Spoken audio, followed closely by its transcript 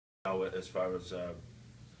know, as far as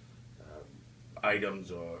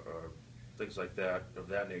items or things like that of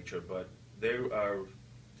that nature, but they are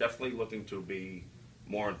definitely looking to be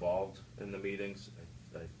more involved in the meetings.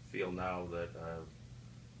 I feel now that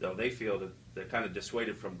though they feel that they're kind of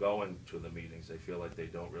dissuaded from going to the meetings. They feel like they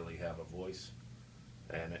don't really have a voice.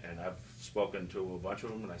 And I've spoken to a bunch of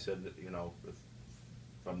them, and I said that, if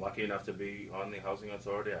I'm lucky enough to be on the housing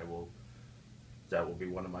authority, that will be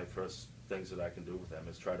one of my first things that I can do with them,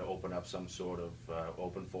 is try to open up some sort of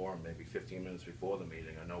open forum, maybe 15 minutes before the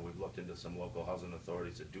meeting. I know we've looked into some local housing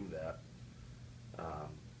authorities that do that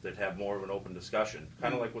have more of an open discussion,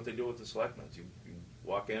 kind of like what they do with the selectmen. You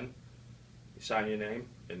walk in, you sign your name,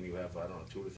 and you have, I don't know, 2 to